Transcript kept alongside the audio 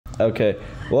Okay.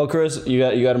 Well, Chris, you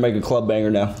got to make a club banger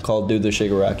now called "Do the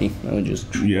Shigaraki." I would just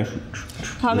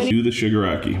How many? Do the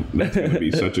Shigaraki. That's gonna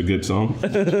be such a good song.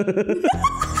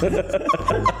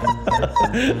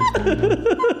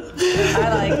 I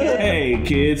like it. Hey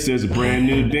kids, there's a brand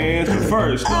new dance, but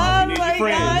first, you need your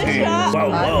friends' hands. Whoa,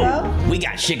 whoa. We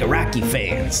got Shigaraki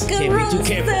fans. Can't be too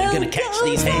careful, you're gonna catch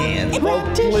these hands.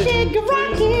 Rock to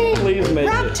Shigaraki. Please make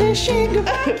Rock it. to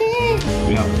Shigaraki.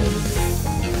 Yeah.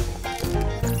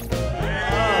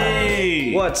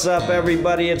 Hey. What's up,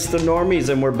 everybody? It's the Normies,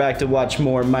 and we're back to watch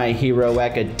more My Hero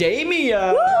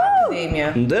Academia.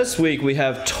 And this week we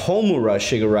have Tomura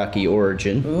Shigaraki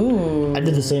Origin. Ooh. I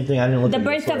did the same thing. I didn't look The at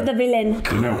birth of the villain.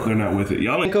 They're not with it.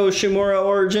 Y'all Go Shimura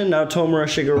Origin, now Tomura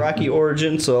Shigaraki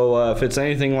Origin. So if it's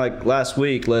anything like last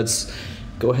week, let's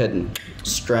go ahead and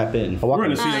strap in. we're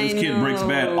going to see how this kid breaks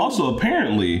bad. Also,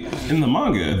 apparently, in the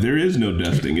manga, there is no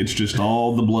dusting. It's just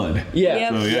all the blood. Yeah.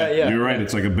 Yep. So, yeah, you're right.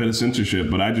 It's like a bit of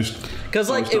censorship, but I just... Because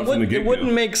like it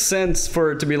wouldn't make sense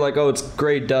for it to be like, oh, it's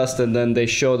gray dust, and then they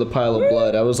show the pile of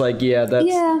blood. I was like, yeah, that's...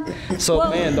 Yeah. So,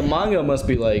 Well, man, the manga must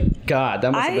be like, God,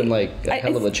 that must have been like a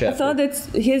hell of a chapter. I thought that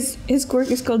his quirk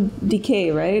is called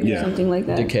decay, right? Yeah. Or something like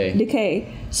that.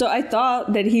 Decay. So I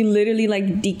thought that he literally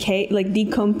like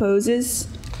decomposes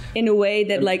in a way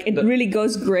that like it really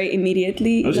goes gray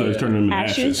immediately. That's why like, he's turning them into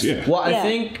ashes. Yeah. Well, Yeah. I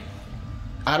think...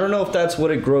 I don't know if that's what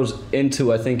it grows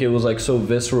into. I think it was like so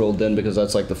visceral then because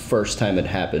that's like the first time it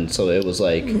happened. So it was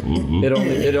like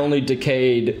it only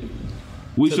decayed.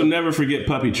 We shall never forget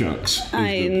Puppy Chunks. is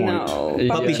I the point. know.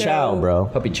 Puppy Chow, bro.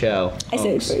 Puppy Chow. I said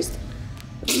it first.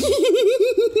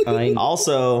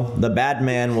 Also, the bad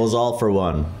man was all for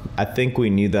one. I think we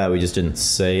knew that. We just didn't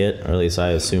say it, or at least I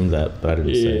assumed that, but I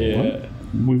didn't say it.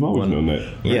 We've always known that.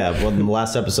 Right? Yeah, well, in the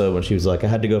last episode when she was like, I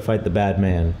had to go fight the bad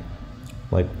man.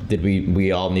 Like, did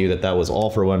we all knew that was all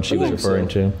for one she was referring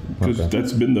to? Because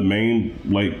that's been the main,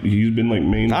 like, he's been like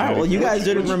main. All right, well, you guys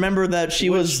didn't remember that she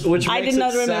was... Which I makes did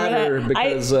not it remember sadder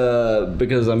that.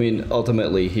 because I mean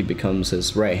ultimately he becomes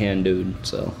his right hand dude.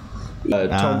 So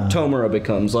Tomura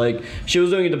becomes like she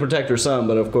was doing it to protect her son,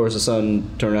 but of course the son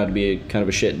turned out to be kind of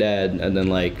a shit dad, and then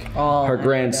like her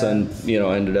grandson,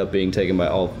 ended up being taken by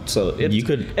all. So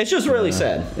it's just really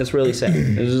sad. It's really sad.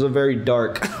 It's just a very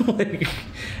dark.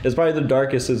 It's probably the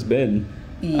darkest it's been.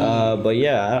 But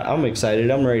yeah, I'm excited.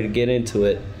 I'm ready to get into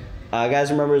it.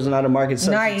 Guys, remember it's not a market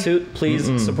substitute. Please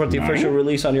support the official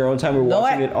release on your own time. We're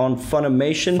watching it on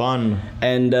Funimation. Fun.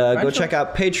 And go check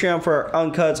out Patreon for our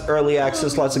uncuts, early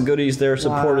access, lots of goodies there.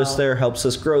 Support us there. Helps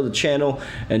us grow the channel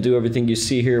and do everything you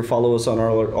see here. Follow us on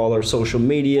all our social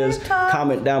medias.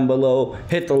 Comment down below.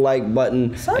 Hit the like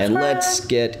button. And let's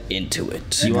get into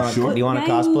it. You want to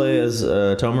cosplay as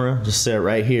Tomura? Just say it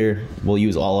right here. We'll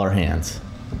use all our hands.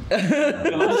 Let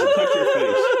us touch your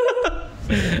face.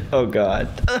 Oh God!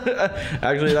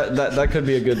 Actually, that could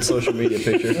be a good social media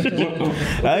picture.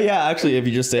 Yeah, actually, if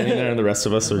you're just standing there and the rest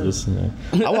of us are just,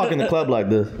 I walk in the club like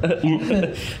this.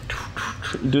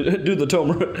 do the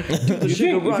Tomura. Do the If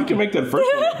you can make that first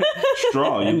one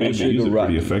straw, you may use it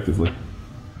pretty effectively.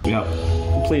 Yeah.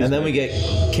 Please. And then we get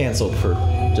canceled for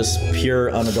just pure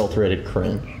unadulterated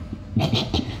cringe.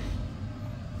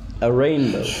 A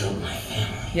rainbow.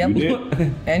 You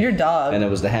did? And your dog. And it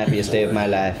was the happiest day of my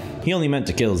life. He only meant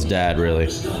to kill his dad, really.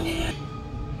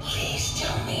 Please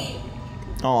tell me.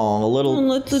 Oh, a little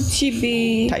Little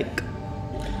chibi. type.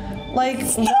 Like,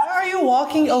 why are you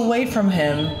walking away from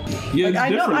him? Yeah, Like, it's I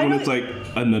know- different I when know- it's like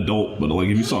an adult, but like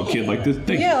if you saw a kid like this,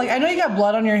 Yeah, like I know you got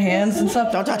blood on your hands and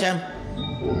stuff. Don't touch him.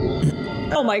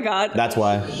 Oh my God. That's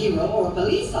why. Hero or a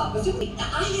police officer.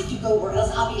 I have to go or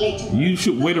else I'll be late to you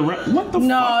should wait around. What the fuck,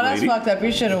 No, that's lady? fucked up.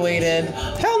 You should have waited.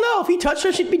 Hell no, if he touched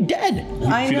her, she'd be dead.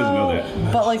 I She know, doesn't know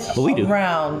that. but like we do.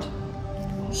 around.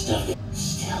 Still,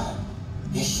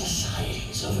 this society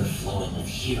is overflowing with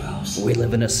heroes. We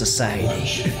live in a society. One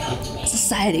should have helped me.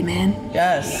 Society, man. I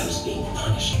Yes. was being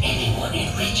punished. Anyone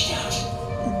had reached out.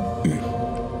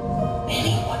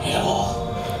 Anyone at all.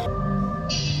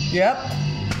 Yep.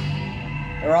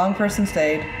 The wrong person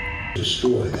stayed.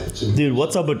 Destroy that symbol. Dude,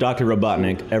 what's up with Dr.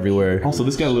 Robotnik everywhere? Also,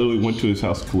 this guy literally went to his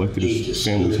house, collected his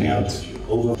family's hands.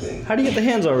 How do you get the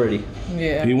hands already?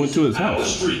 Yeah. He went to his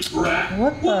house. Street rat.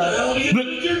 What the? Hell do you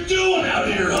think you're doing out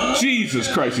here, huh?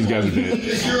 Jesus Christ, these guys are dead.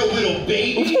 If you're a little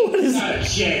baby, not a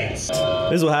chance.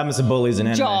 This is what happens to bullies in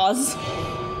anime. Jaws.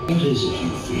 What is it you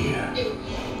fear?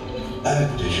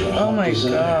 Act as your Oh heart my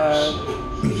desires.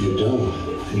 God. If you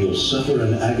don't, you'll suffer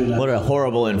an agony. What a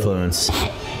horrible influence.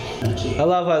 I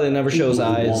love how they never show his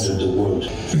eyes. The world.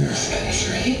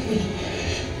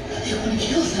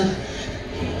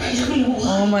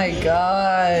 Oh my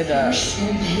God.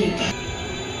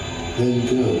 Then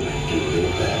go and do your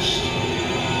best.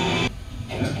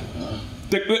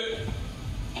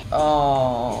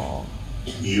 Oh.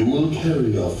 You will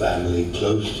carry your family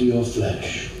close to your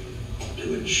flesh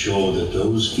to ensure that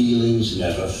those feelings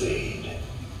never fade.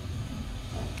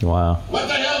 Wow. What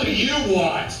the hell do you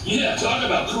want? Yeah, talk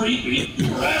about creepy.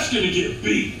 You're asking to get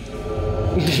beat.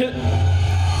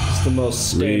 It's the most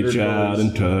standard Reach out voice.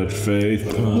 and touch faith.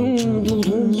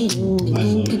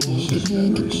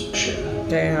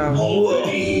 Damn.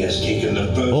 Already he has taken the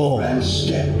first grand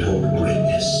step toward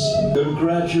greatness.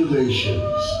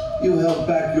 Congratulations. You held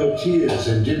back your tears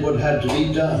and did what had to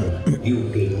be done.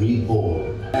 You've been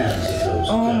reborn. Hands of those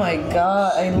Oh my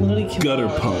god, I literally can't. Gutter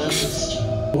punks.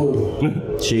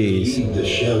 Jeez. Leave the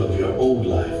shell of your old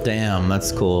life. Damn,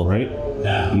 that's cool. Right?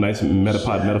 Now, Nice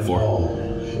metapod metaphor.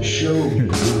 show me who you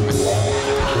are,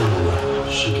 Tomura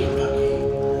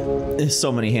Shigaraki. There's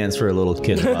so many hands for a little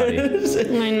kid's body. I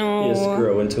know. He has to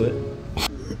grow into it.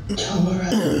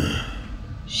 Tomura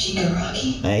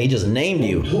Shigaraki? Hey, he just named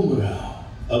you. Tomura,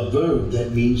 a verb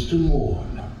that means to mourn.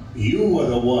 You are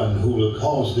the one who will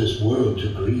cause this world to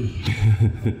grieve.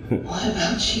 What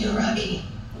about Shigaraki?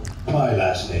 My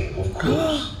last name, of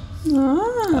course.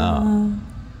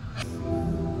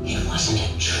 It wasn't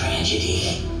a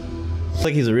tragedy. It's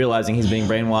like he's realizing he's being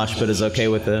brainwashed, but is okay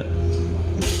with it.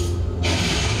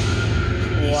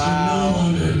 It's no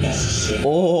longer necessary.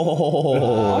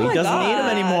 Oh, he my doesn't need him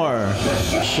God. anymore.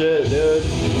 Shit, dude.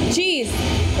 Jeez.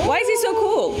 Why is he so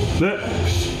cool?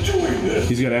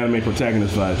 He's got anime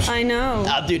protagonist vibes. I know.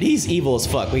 Ah, dude, he's evil as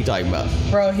fuck. What are you talking about?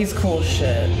 Bro, he's cool as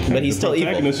shit. But he's The still evil.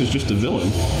 protagonist is just a villain.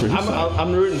 For his side.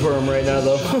 I'm rooting for him right now,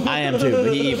 though. I am too,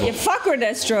 but he evil. You fucker,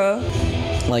 Destro.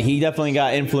 Like, he definitely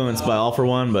got influenced by All For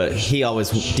One, but he always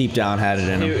deep down had it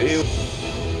in him.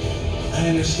 I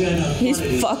understand how He's fun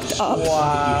it is fucked to up. support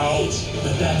what you hate,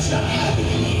 but that's not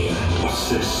happening here. What's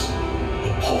this?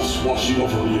 The pulse washing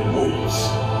over me in waves.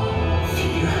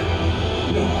 Fear?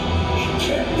 No, it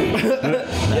can't be.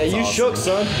 Yeah, you shook,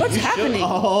 son. What's happening?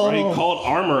 Right, he called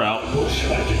armor out. What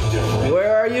should I do different?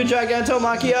 Where are you,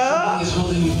 Gigantomachia? Something is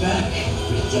holding you back,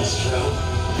 Destro.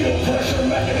 Pressure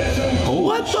mechanism.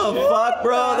 What the fuck,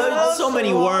 bro? There's so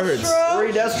many words.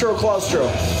 Redestro Claustro.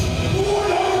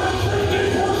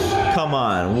 Come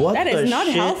on, what That the is not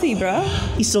shit? healthy, bro.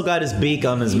 He still got his beak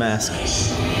on his mask.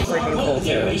 Freaking cool.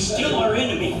 He's still our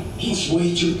enemy. He's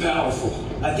way too powerful.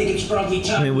 I think it's probably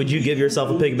time. I mean, would you give yourself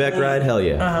a pigback ride? Hell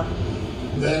yeah.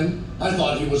 Then I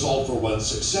thought he was All For One's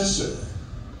successor.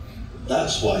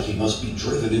 That's why he must be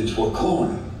driven into a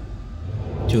corner.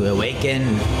 To awaken.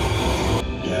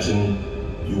 Gaten,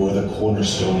 you are the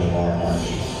cornerstone of our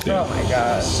army. Oh my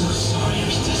god. So sorry,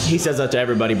 Destro. He says that to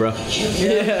everybody, bro.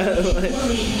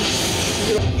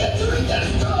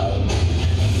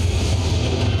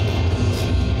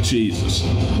 Jesus.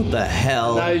 What the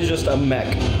hell? Now he's just a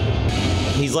mech.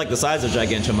 He's like the size of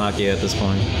Gigantomachia at this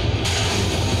point.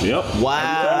 Yep.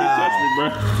 Wow. Touch me, bro.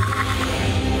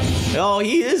 Oh,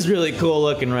 he is really cool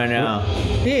looking right now.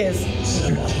 He is. You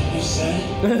said?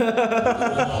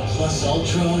 Plus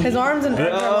Ultra. His arms and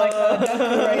legs are like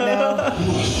Deku right now.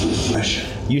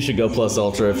 You should go plus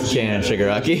ultra if you can,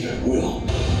 Shigaraki. You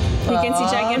can see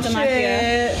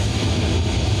Gigantomachia. Shit.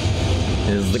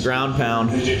 This is the ground pound.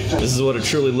 This is what a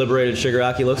truly liberated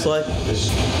Shigaraki looks like.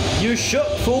 You shook,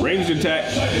 fool. Ranged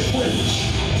attack.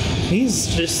 He's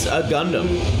just a Gundam.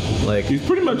 Like, He's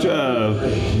pretty much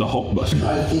the Hulk Buster.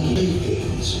 I think he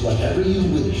things whatever you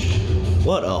wish.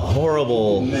 what a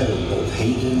horrible. Melt both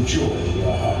hate and joy in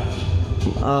your heart.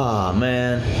 Ah,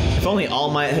 man. If only All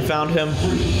Might had found him.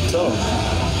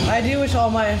 I do wish All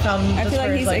Might had found I this feel for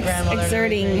like his he's like grandmother. and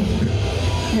exerting everything.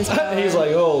 his power. He's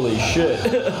like, holy shit.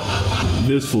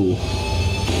 This fool.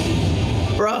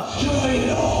 Bro. Joy it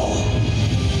all.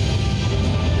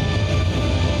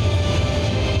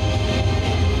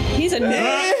 He's a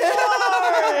nuke.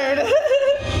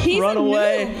 He's Run a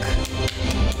away.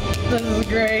 nuke. This is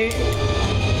great.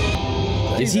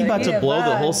 Is he about to blow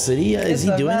the whole city? Is he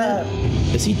doing that?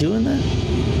 Is he doing that?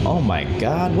 Oh my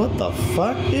god, what the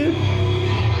fuck, dude?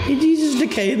 Did he just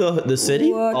decay the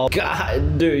city? What? Oh,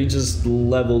 God, dude, he just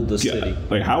leveled the Yeah. city.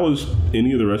 Like, how is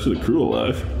any of the rest of the crew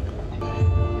alive?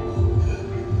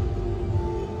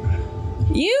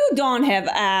 You don't have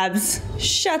abs.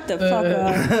 Shut the fuck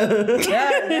up.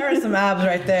 Yeah, there are some abs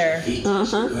right there. Ground.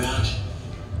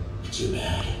 Too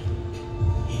bad.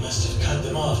 He must have cut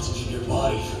them off to keep your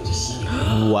body from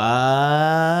disintegrating.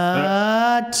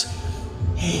 What?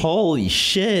 Holy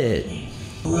shit.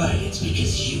 Right, it's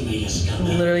because you made us come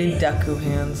back. Literally Deku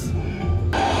hands.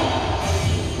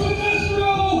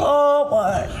 Oh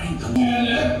my.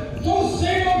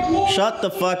 Shut the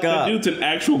fuck That up. dude's an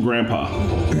actual grandpa.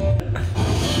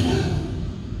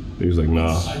 He was like,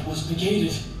 nah. Insight was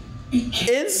negated. He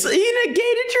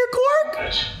negated your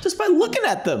quirk just by looking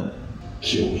at them.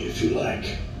 Kill me if you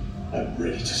like. I'm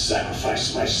ready to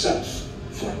sacrifice myself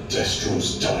for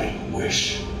Destro's dying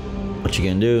wish. What you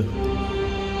gonna do?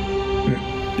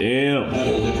 Damn.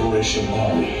 The Liberation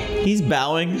Army He's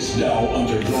bowing. is now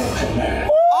under your command.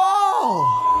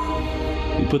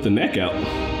 Oh! He put the neck out.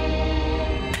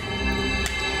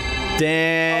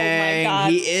 Dang. Oh my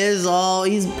God.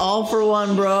 He's all for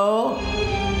one, bro.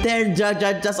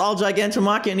 That's all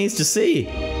Gigantomachia needs to see.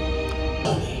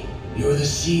 Tell me, you're the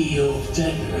CEO of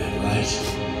Denver, right?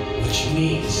 Which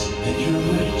means that you're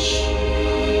rich.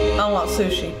 I want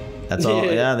sushi. That's all.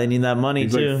 Yeah, they need that money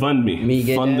He's too. like, fund me.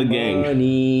 Fund the gang.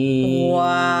 Money.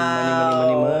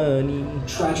 Wow. Money.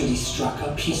 Tragedy struck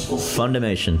a peaceful city.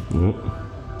 Fundamation.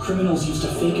 Criminals used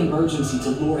a fake emergency to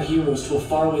lure heroes to a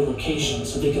faraway location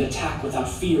so they could attack without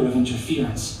fear of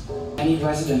interference. Many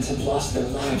residents had lost their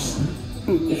lives.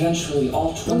 Eventually,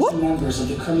 all 20 members of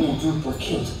the criminal group were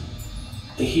killed.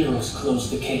 The heroes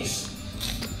closed the case.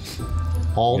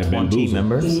 All Yeah, 20 bamboozled. The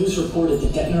members. news reported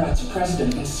that Detnerat's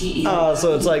president and CEO... Oh,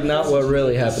 so it's like not what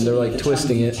really happened. They're like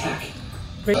twisting it. Attack.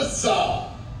 Huzzah!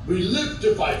 We live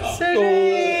to fight up.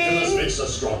 Sushi. Killis makes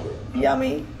us stronger.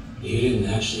 Yummy. You didn't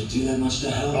actually do that much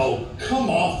to help. Oh, come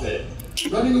off it.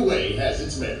 Running away has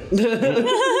its merits.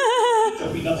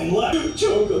 There'll be nothing left.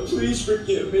 Toga, please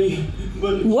forgive me.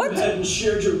 But if What? you hadn't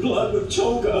shared your blood with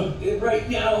Toga, right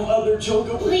now other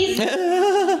Toga would Please,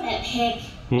 that pic.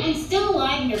 I'm still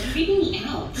alive and you're creeping me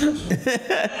out.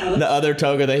 The other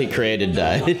Toga that he created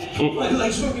died. My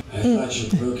legs were... I thought your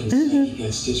broken psyche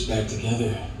got stitched back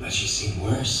together, but you seem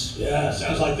worse. Yeah,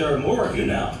 sounds like there are more of you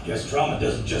now. Guess trauma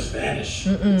doesn't just vanish.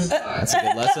 That's a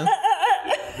good lesson.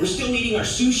 We're still eating our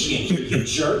sushi in here, you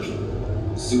jerk.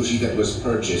 Sushi that was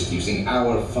purchased using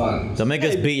our funds. Don't make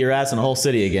us beat your ass in the whole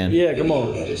city again. Yeah, come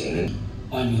on. Editing.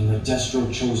 I mean,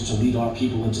 Redestro chose to lead our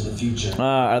people into the future.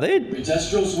 Are they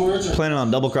Redestro's words are... planning on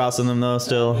double crossing them though?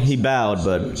 Still, he bowed,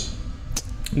 but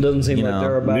Doesn't seem you like know,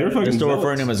 they're about they're it. fucking they're still zealots.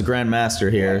 referring to him as Grandmaster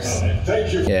here.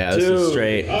 Thank you. Yeah, this is Dude.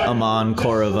 straight Amon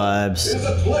Korra vibes. It's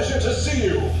a pleasure to see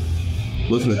you.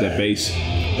 Listen at that bass.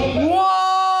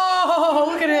 Whoa!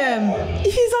 Look at him.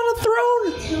 He's on a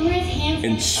throne. Tomura's hands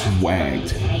And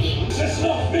swagged. It's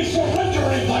not me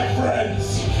surrendering, my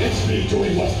friends. It's me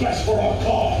doing what's best for our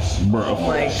cause. Bro. Oh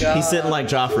my god. He's sitting like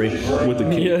Joffrey. With the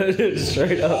key. Yeah,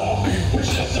 straight up.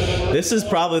 This is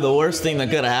probably the worst thing that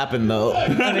could have happened though.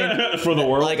 For the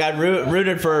world. Like I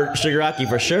rooted for Shigaraki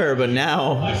for sure, but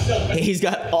now he's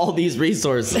got all these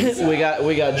resources. We got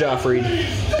Joffrey.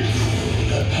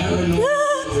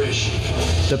 Paranormal liberation.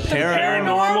 The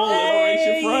Paranormal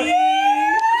Liberation Front.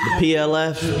 the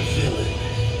PLF. Villain.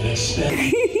 And expect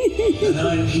the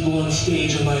 9 people on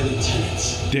stage are my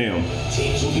lieutenants. Damn.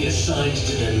 Teams will be assigned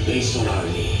to them based on our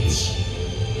needs.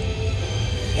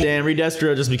 Dan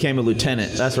Redestro just became a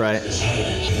lieutenant. That's right. This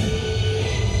hand.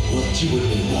 We'll do what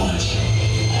we want.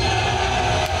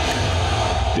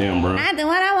 Damn, bro. I do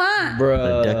what I want.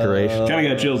 Bruh. The decoration. Kinda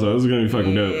got chills though. This is gonna be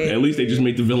fucking dope. At least they just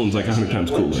make the villains like 100 times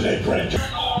cooler.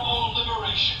 Paranormal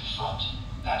Liberation Front.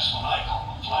 That's what I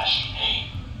call a flashy name.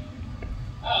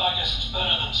 Well, I guess it's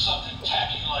better than something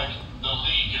tacky like the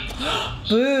League of Villains.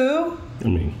 Boo. I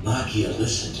mean, Makia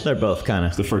listened. They're both kind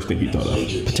it's the of first thing he thought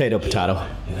of. potato.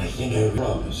 And I think I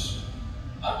promised.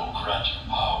 I will grant you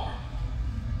power.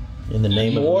 In the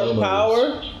name of More no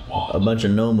power? moves. A bunch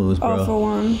of no moves, All for bro.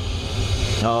 one.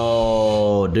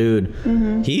 Oh, dude,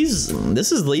 he's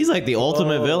like the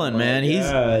ultimate villain, man.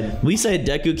 God. We say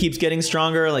Deku keeps getting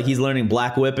stronger, like he's learning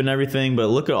Black Whip and everything, but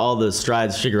look at all the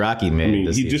strides Shigaraki made. I mean,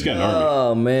 this he year. just got an army.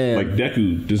 Oh man. Like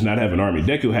Deku does not have an army.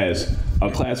 Deku has a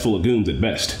class full of goons at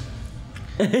best.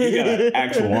 He got an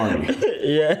actual army.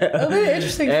 It'll be an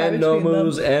interesting fight and no between them.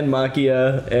 moves and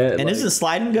Makia and And like, isn't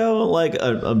Slide and Go like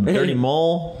a dirty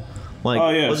mole? Like, Oh,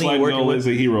 yeah, wasn't Slide he and working Go with is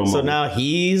a hero So mode. now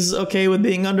he's okay with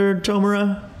being under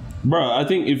Tomura. Bro, I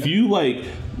think if you like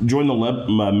join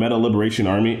the Meta Liberation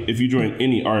Army, if you join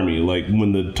any army, like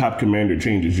when the top commander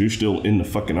changes, you're still in the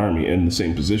fucking army in the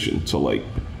same position. So like,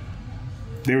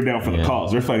 they were down for the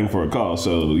cause. They're fighting for a cause.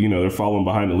 So you know they're following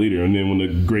behind the leader. And then when the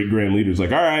great grand leader's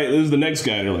like, all right, this is the next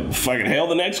guy, they're like, fucking hell,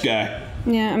 the next guy.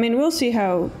 Yeah, I mean, we'll see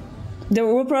how.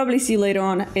 We'll probably see later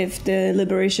on if the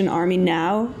Liberation Army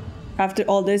now, after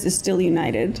all this, is still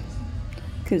united.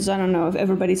 Because I don't know if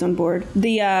everybody's on board.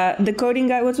 The coding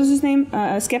guy, what was his name?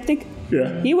 Skeptic?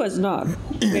 Yeah. He was not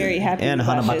very happy And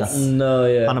about Hanabata. this. no,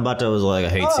 yeah. Hanabata was like, I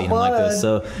hate seeing him like this.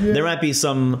 So there might be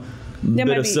some bit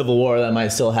might of be- civil war that might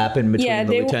still happen between Yeah,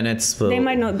 the lieutenants. But they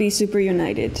might not be super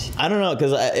united. I don't know,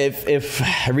 because if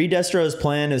Redestro's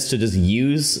plan is to just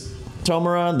use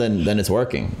Tomura, then it's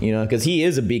working. You know, because he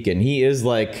is a beacon. He is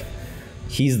like,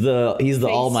 he's the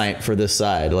All Might for this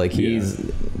side. Like he's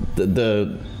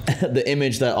the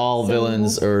image that all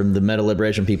villains or the meta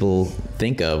liberation people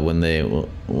think of when they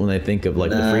think of like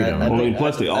the freedom. Well, I mean,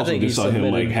 plus they also just saw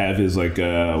him like have his like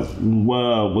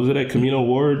was it at Camino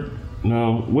Ward?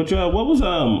 No, what was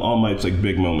All Might's like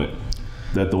big moment?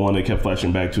 That the one they kept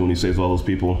flashing back to when he saves all those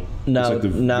people. Now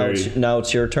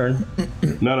it's your turn.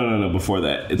 No. Before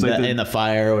that, it's like in the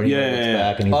fire when he looks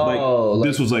back and he's like,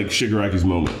 this was like Shigaraki's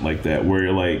moment, like that,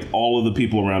 where like all of the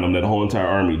people around him, that whole entire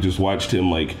army, just watched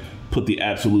him like put the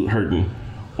absolute hurting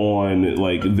on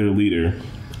like their leader,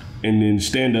 and then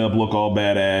stand up, look all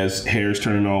badass, hair's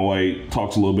turning all white,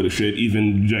 talks a little bit of shit.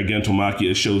 Even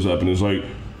Gigantomachia shows up and is like,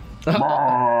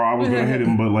 I was gonna hit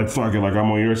him, but like fuck it, like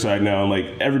I'm on your side now. And like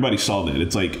everybody saw that.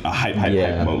 It's like a hype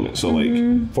moment. So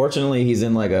like, fortunately, he's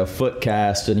in like a foot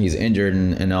cast and he's injured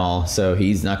and all, so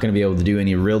he's not gonna be able to do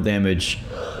any real damage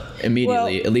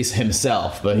immediately, at least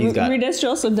himself. But he's got. Redestro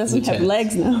also doesn't have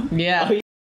legs now. Yeah.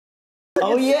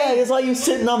 Oh yeah, it's like you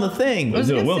sitting on the thing. He's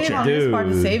in a wheelchair. On his part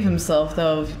to save himself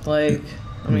though, like.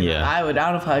 I mean, I don't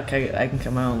know if I can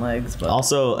cut my own legs. But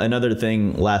also, another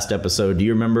thing, last episode, do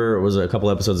you remember, it was a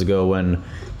couple episodes ago when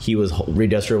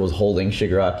Redestro was holding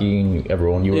Shigaraki and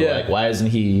everyone, you were like, why isn't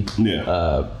he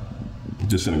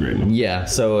disintegrating him? Yeah,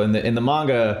 so in the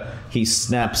manga, he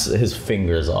snaps his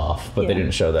fingers off, but they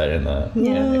didn't show that in the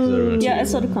episode. Yeah, I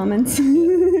saw the comments.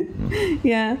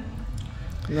 Yeah.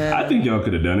 I think y'all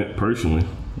could have done it, personally.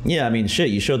 Yeah, I mean,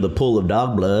 shit, you showed the pool of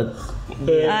dog blood.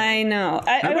 I know.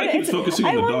 Everybody keeps focusing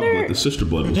on the dog blood, the sister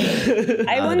blood.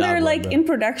 I wonder, like, in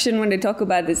production, when they talk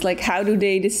about this, like, how do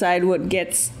they decide what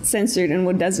gets censored and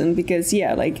what doesn't? Because,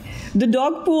 like, the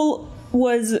dog pool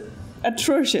was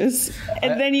atrocious.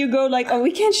 And then you go, like, oh,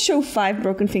 we can't show 5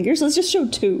 broken fingers. Let's just show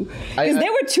 2. Because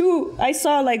there were 2 I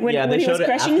saw, like, when he was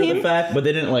crushing him. The fact, but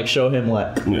they didn't, like, show him,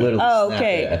 like, literally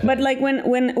okay. But, like,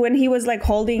 when he was, like,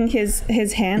 holding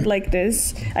his hand like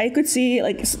this, I could see,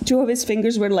 like, 2 of his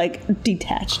fingers were, like,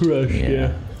 detached.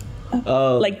 Crushed,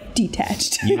 like,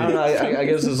 detached. I don't know, I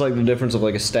guess it's, like, the difference of,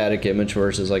 like, a static image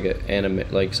versus, like,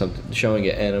 something showing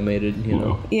it animated, you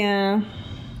know? Yeah.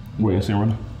 What are you saying,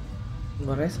 Rhonda?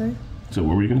 What did I say? So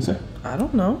what were you going to say? I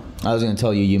don't know. I was going to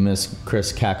tell you missed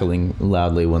Chris cackling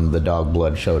loudly when the dog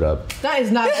blood showed up. That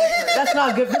is not good. That's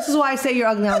not good. This is why I say you're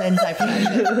ugly on the inside.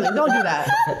 Don't do that.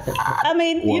 I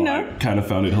mean, you know. I kind of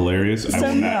found it hilarious. I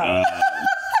will not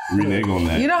renege on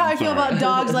that. You know how I feel about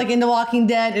dogs, like in The Walking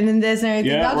Dead and in this and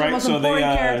everything. Yeah, dogs are the most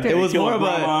important characters. It was more of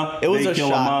they kill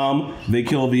a mom. They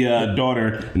kill the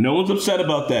daughter. No one's upset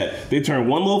about that. They turn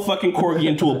one little fucking corgi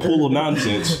into a pool of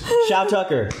nonsense. Shout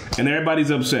Tucker. And everybody's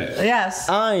upset. Yes.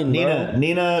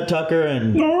 Nina Tucker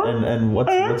and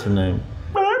what's her name?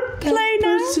 Play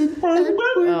now.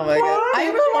 Oh my god. I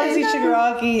really want to see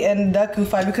Shigaraki and Deku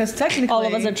fight because technically all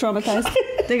of us are traumatized.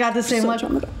 They got the same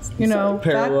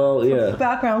parallel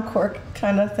background quirk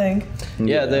kind of thing.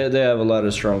 Yeah, they have a lot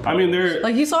of strong powers. I mean, they're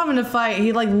like, you saw him in a fight,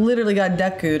 he like literally got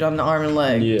Deku'd on the arm and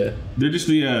leg. Yeah. They're just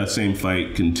the same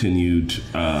fight continued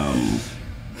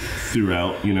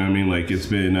throughout, you know what I mean? Like, it's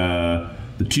been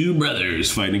the 2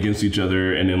 brothers fighting against each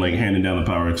other and then like handing down the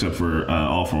power, except for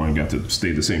All For One got to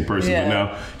stay the same person. Yeah. But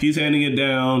now he's handing it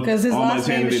down. Because his last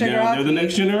name is Shigaraki. They're the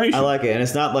next generation. I like it, and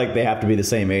it's not like they have to be the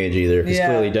same age either, because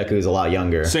clearly Deku's a lot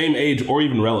younger. Same age or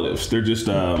even relatives. They're just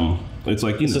it's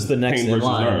like it's just the next in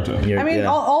line. Naruto. I mean,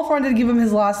 All For One did give him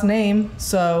his last name,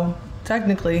 so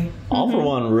technically. All For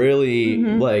One really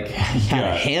like had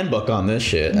a handbook on this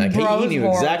shit. Like, he knew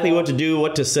exactly what to do,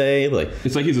 what to say. Like,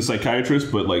 it's like he's a psychiatrist,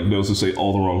 but like knows to say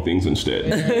all the wrong things instead.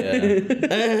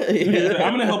 Like,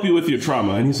 I'm gonna help you with your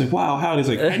trauma, and he's like, "Wow, how?" And he's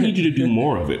like, "I need you to do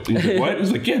more of it." And he's like, "What?"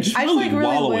 He's like, "Yeah, just really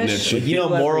wallow in that shit." You know,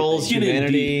 morals,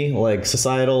 humanity, like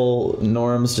societal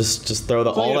norms. Just throw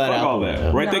all that out. All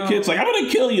that, right? That kid's like, "I'm gonna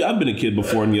kill you." I've been a kid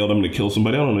before and yelled, "I'm gonna kill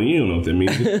somebody." I don't know. You don't know what that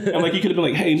means. And like, he could have been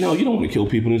like, "Hey, no, you don't want to kill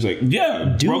people." And he's like,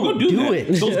 "Yeah, bro, go do it.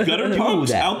 Those gutter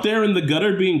punks out there in the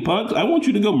gutter being punks, I want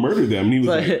you to go murder them." And he was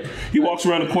like, he walks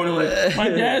around the corner like, "My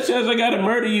dad says I gotta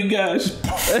murder you guys."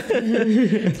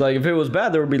 It's like, if it was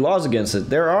bad, there would be laws against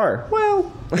it. There are.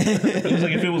 Well, it was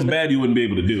like, if it was bad, you wouldn't be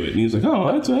able to do it. And he's like,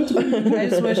 "Oh, that's I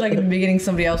just wish like in the beginning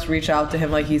somebody else reach out to him,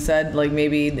 like he said, like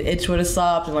maybe the itch would have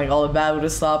stopped and like all the bad would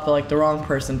have stopped, but like the wrong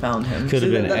person found him. Could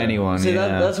have been anyone. See,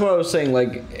 that's what I was saying.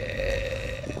 Like,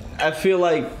 I feel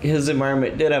like his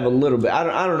environment did have a little bit. I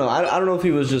don't know. I don't know if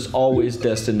he was just always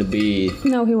destined to be.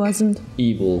 No, he wasn't.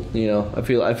 Evil. You know. I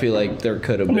feel like there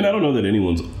could have been. I mean, I don't know that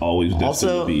anyone's always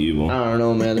destined to be evil. I don't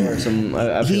know, man. There are some.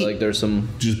 I feel like there's some.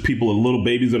 Just people, little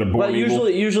babies that are born evil.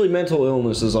 Usually mental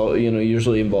illness is all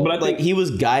usually involved. But I think he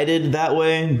was guided that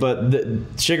way. But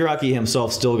Shigaraki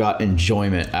himself still got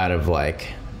enjoyment out of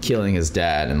like killing his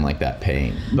dad and like that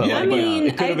pain. But Yeah, like, but-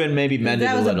 it could have been maybe mended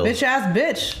That a was a little. bitch ass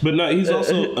bitch. But no, he's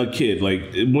also a kid.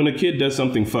 Like when a kid does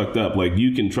something fucked up, like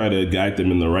you can try to guide them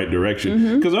in the right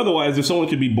direction. Because otherwise, if someone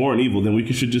could be born evil, then we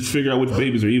should just figure out which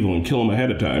babies are evil and kill them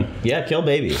ahead of time. Yeah, kill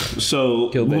babies. So,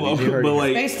 Kill babies, you heard but it.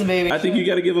 like, Face the baby. I think you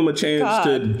got to give them a chance God.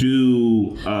 to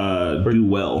do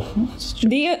well.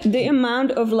 The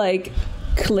amount of like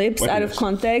clips out of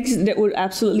context that would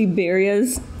absolutely bury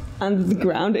us under the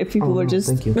ground if people were just.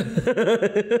 Thank you. In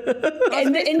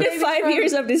the 5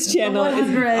 years of this channel,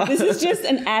 100. this is just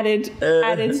an added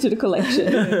to the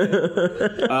collection.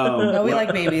 No, we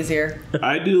like babies here.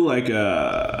 I do like.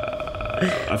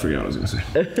 I forgot what I was gonna say.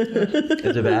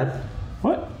 Is it bad?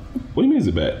 What? What do you mean is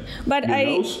it bad? But Your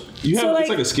nose? You have it's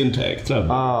like a skin tag. It's not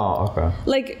bad. Oh, okay.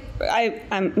 Like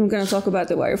I'm gonna talk about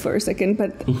the wire for a second,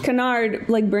 but Canard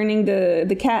like burning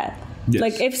the cat. Yes.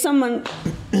 Like if someone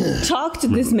talked to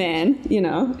this man,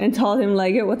 and told him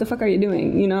like, "Yo, what the fuck are you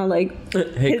doing?" Like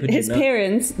Hey, could his you not?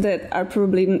 parents that are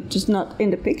probably just not in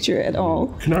the picture at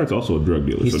all. Canard's also a drug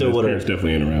dealer, so still his would've- parents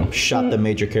definitely ain't around. Shot the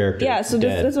major character. Yeah, so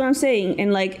dead. that's what I'm saying.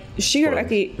 And like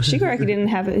Shigaraki didn't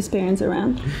have his parents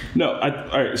around. No, all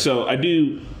right. So I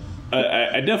do.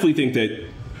 I definitely think that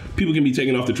people can be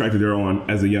taken off the track that they're on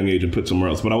as a young age and put somewhere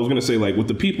else. But I was gonna say, like, with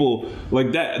the people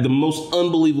like that, the most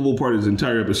unbelievable part of this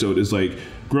entire episode is like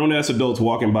grown ass adults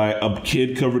walking by a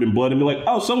kid covered in blood and be like,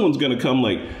 "Oh, someone's gonna come."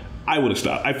 Like, I would have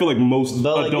stopped. I feel like most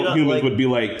But, like, adult you know, humans like, would be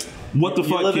like, "What the You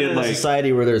fuck, live kid?" in a Like.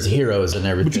 society where there's heroes and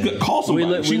everything. But you could call somebody.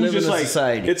 We She was live just in a like,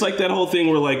 society. it's like that whole thing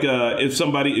where like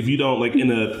if you don't like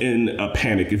in a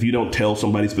panic, if you don't tell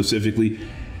somebody specifically,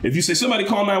 if you say somebody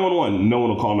call 911, no one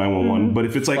will call 911. But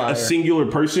if it's like Fire. a singular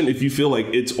person, if you feel like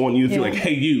it's on you, if you're like,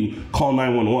 hey, you call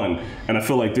 911, and I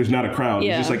feel like there's not a crowd,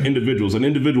 Yeah. it's just like individuals. An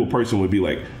individual person would be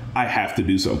like, I have to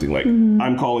do something. Like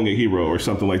I'm calling a hero or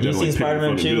something like You that. see like,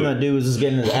 Spider-Man 2 when that dude was just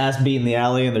getting his ass beat in the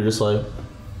alley and they're just like,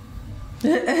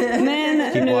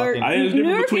 Man, Keep walking. I think there's a difference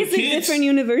Nerf between is a kids. different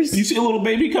universe. You see a little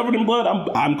baby covered in blood,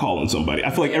 I'm calling somebody. I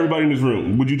feel like everybody in this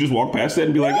room, would you just walk past that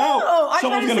and be like, Oh, I tried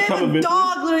someone's to gonna save come a eventually?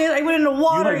 dog. Literally, I went into You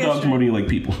water like dogs yesterday. more than you like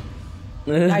people. I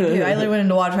do. I literally went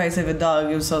into water trying to save a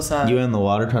dog. It was so sad. you in the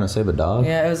water trying to save a dog?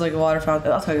 Yeah, it was like a water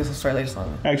fountain. I'll tell you this story later.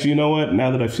 Actually, you know what?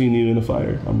 Now that I've seen you in a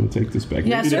fire, I'm gonna take this back.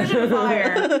 Yeah, Maybe search that- in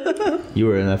fire. You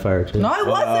were in that fire too. No, I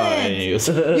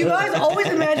wasn't. You guys always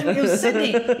imagine it was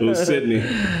Sydney. It was Sydney.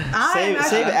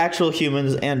 Save actual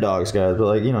humans and dogs, guys. But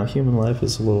like, human life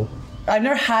is a little. I've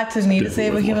never had to need to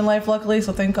save a human life, luckily,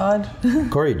 so thank God.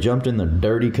 Corey jumped in the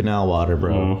dirty canal water,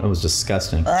 bro. It was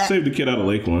disgusting. Saved a kid out of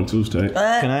lake once. It was tight.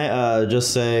 Can I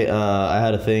just say I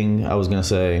had a thing I was gonna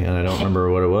say and I don't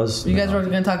remember what it was. You guys were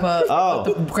going to talk about Oh.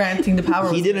 the granting the power.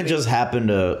 He was didn't gonna just happen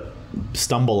to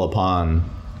stumble upon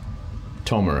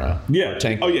Tomura. Yeah.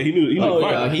 Tank. Oh yeah, he knew. He knew Oh,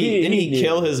 fire. yeah, Didn't he knew.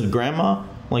 kill his grandma?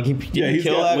 Like he didn't he's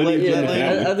kill got that lineage lady. in the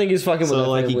family. I think he's fucking with So that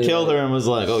like he family, killed like- her and was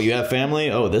like, "Oh, you have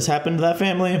family? Oh, this happened to that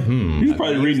family? He was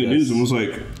probably reading the news and was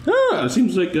like, it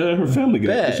seems like her family got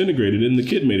Bet. disintegrated and the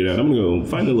kid made it out. I'm gonna go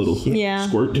find a little Yeah.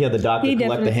 squirt. Yeah, the doctor He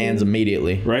collect the definitely- hands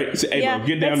immediately. Right? Say, hey, Yeah, bro,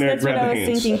 get down there and that's what grab I the was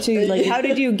hands. thinking too. Like, how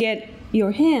did you get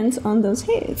your hands on those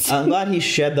hands? I'm glad he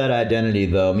shed that identity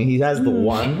though. I mean, he has the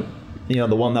one,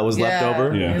 the one that was left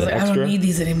over, Yeah. He's the like, I extra. don't need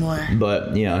these anymore.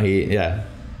 But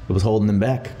it was holding him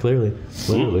back. Clearly,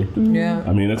 literally. Yeah.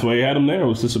 I mean, that's why he had him there,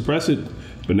 was to suppress it.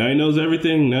 But now he knows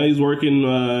everything. Now he's working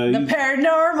The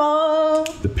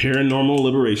paranormal. the Paranormal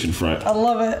Liberation Front. I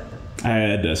love it.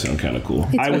 That does sound kind of cool.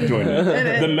 I would join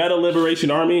it. The Meta Liberation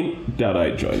Army, doubt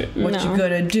I'd join it. What you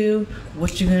gonna do?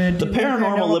 What you gonna do? The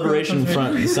Paranormal Liberation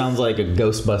Front sounds like a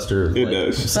Ghostbuster. It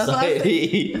does.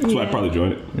 Society. That's why I'd probably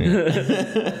join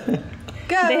it.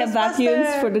 They have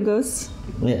vacuums for the ghosts.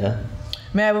 Yeah.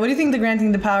 Man, but what do you think the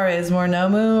granting the power is? More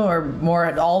Nomu or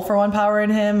more all for one power in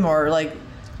him? Or like,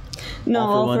 No,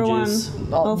 all for one. juice.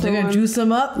 All for they're gonna one. juice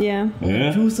him up? Yeah.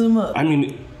 Yeah. Juice him up. I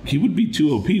mean, he would be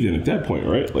too OP then at that point,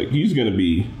 right? Like, he's going to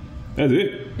be... That's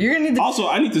it. You're gonna need the Also,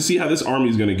 I need to see how this army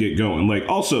is going to get going. Like,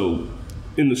 also,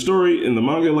 in the story, in the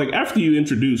manga, like, after you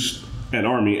introduce an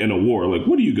army and a war, like,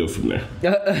 where do you go from there?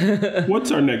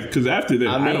 What's our next? Because after that,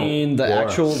 I don't... the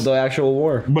actual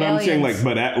war. But I'm saying, like,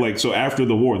 Aliens. so after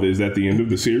the war, is that the end of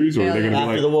the series? Or are they going to be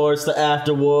After like... the war, it's the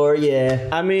after war. Yeah.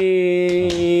 I mean,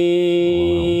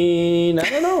 I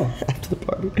don't know. After the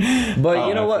part. But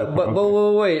you know what? But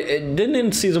wait. Didn't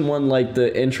in season 1, like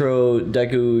the intro,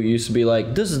 Deku used to be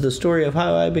like, "This is the story of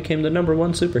how I became the #1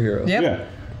 superhero." Yep. Yeah.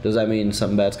 Does that mean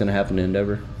something bad's gonna happen to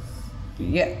Endeavor?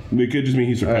 Yeah. It could just mean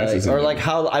he surpasses Or him. like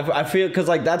how I feel, because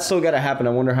like that's still gotta happen. I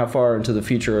wonder how far into the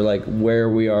future, like where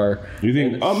we are. You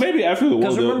think? Oh, maybe after the war.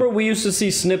 Because remember, we used to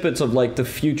see snippets of like the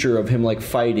future of him like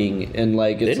fighting, and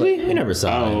like it's Did we? like, We never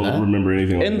saw I it. don't remember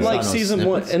anything like in that. like Saw no season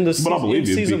 1, in the But I'll believe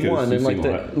you season because 1, and you've like seen a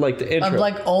the lot. intro. Of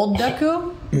like old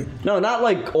Deku? No, not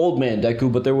like old man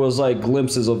Deku, but there was like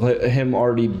glimpses of him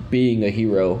already being a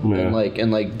hero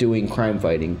and like doing crime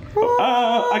fighting.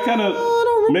 I kind of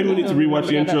maybe we need to rewatch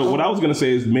the intro. What I was gonna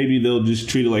say is maybe they'll just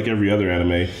treat it like every other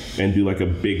anime and do like a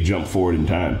big jump forward in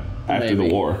time after the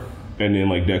war, and then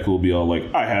like Deku will be all like,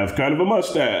 "I have kind of a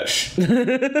mustache."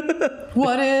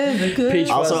 What is a good?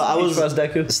 Also, I was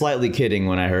Deku. slightly kidding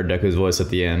when I heard Deku's voice at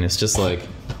the end. It's just like,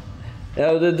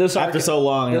 after so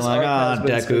long, you're like,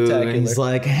 Deku, and he's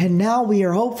like, and now we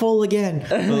are hopeful again,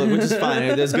 which is fine.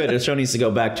 It's good. The show needs to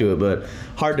go back to it, but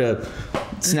hard to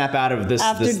snap out of this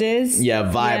After this?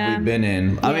 vibe we've been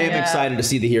in. I mean, I'm excited to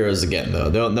see the heroes again, though.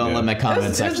 Don't let my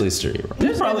comments actually steer you wrong.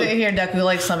 There's probably hear Deku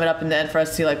like sum it up in the end for us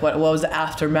to see like what was the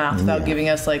aftermath without giving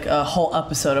us like a whole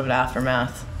episode of an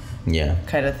aftermath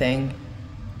kind of thing.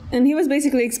 And he was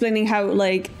basically explaining how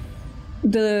like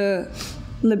the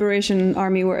Liberation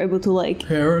Army were able to like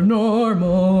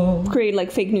paranormal create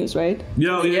like fake news, right?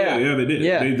 Yeah, they did.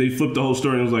 Yeah. They flipped the whole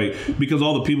story and it was like, because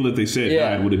all the people that they said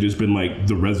died would have just been like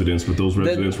the residents, but those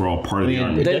residents were all part of the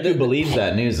army. Deku believes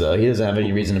that news, though. He doesn't have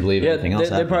any reason to believe anything else.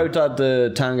 They probably thought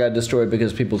the town got destroyed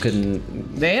because people couldn't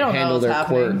handle their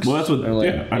quirks. Well, that's what.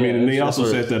 I mean, and they also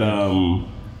said that.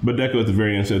 But Deku at the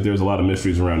very end said there's a lot of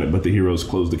mysteries around it, but the heroes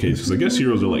closed the case. Because I guess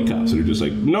heroes are like cops. They're just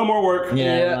like, no more work. We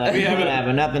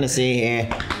have nothing to see here.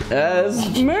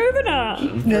 Moving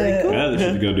on. Very cool. Yeah, that's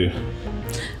what to go do.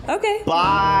 Okay.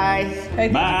 Bye. Hey,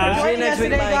 thank you for joining us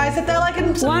today, guys. Hit that like and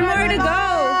subscribe.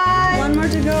 One more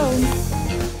to go.